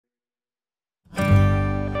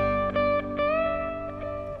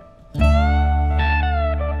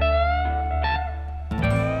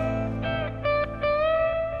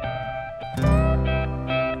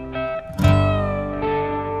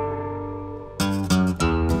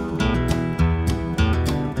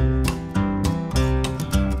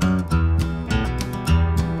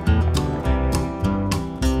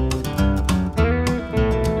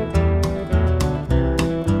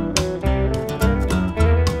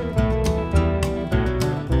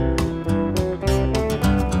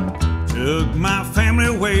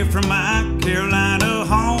away from my Carolina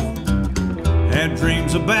home. Had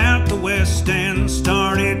dreams about the West and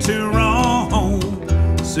started to roam.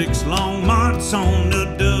 6 long months on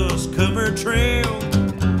the dust-covered trail.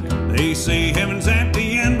 They say heaven's at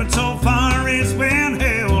the end, but so far it's been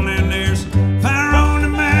hell. And there's fire on the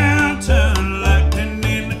mountain, lightning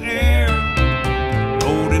in the air,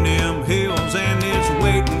 gold in them hills, and it's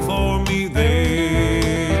waiting for me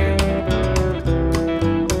there.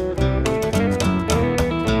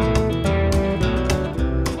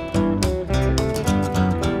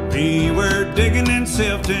 We were digging and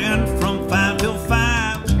sifting from 5 till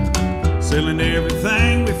 5, selling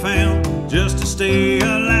everything we found just to stay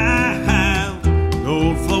alive.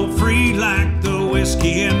 Gold flowed free like the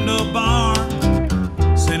whiskey in the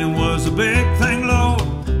barn. Sinning was a big thing,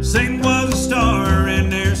 Lord, Satan was a star.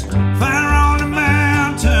 And there's fire on the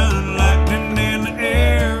mountain, lightning in the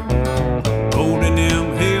air, gold in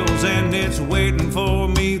them hills, and it's waiting for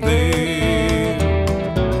me there.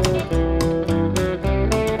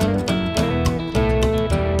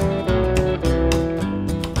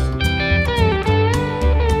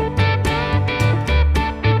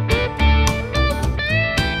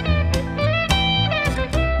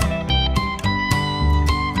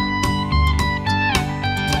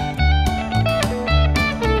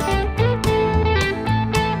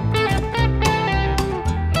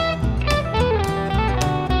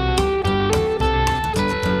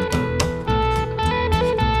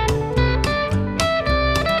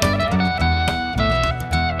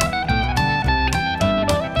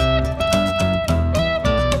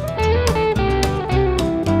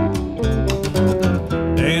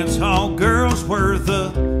 Girls were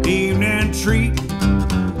the evening treat.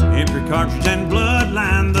 Empty cartridge and blood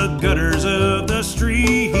lined the gutters of the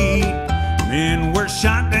street. Men were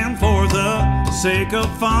shot down for the sake of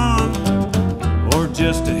fun, or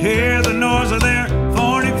just to hear the noise of their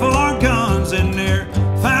 44 guns. And their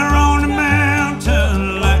fire on the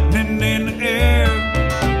mountain, lightning in the air,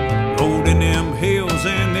 gold in them hills,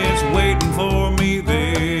 and it's waiting for me there.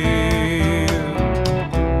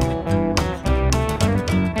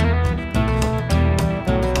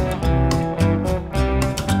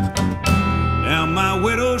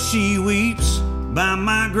 She weeps by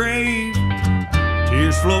my grave.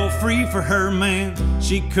 Tears flow free for her man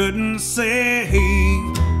she couldn't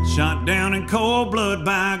save. Shot down in cold blood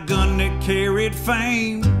by a gun that carried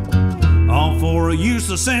fame, all for a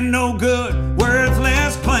useless and no good,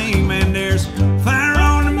 worthless claim. And there's fire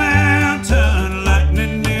on the mountain,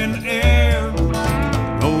 lightning in the air,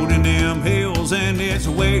 gold in them hills, and it's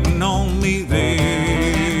waiting on me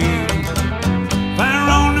there. Fire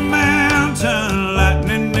on the mountain,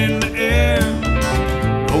 lightning in the air,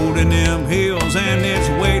 gold in them hills, and it's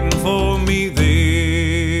waiting for me there.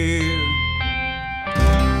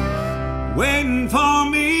 Waiting for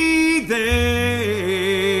me there.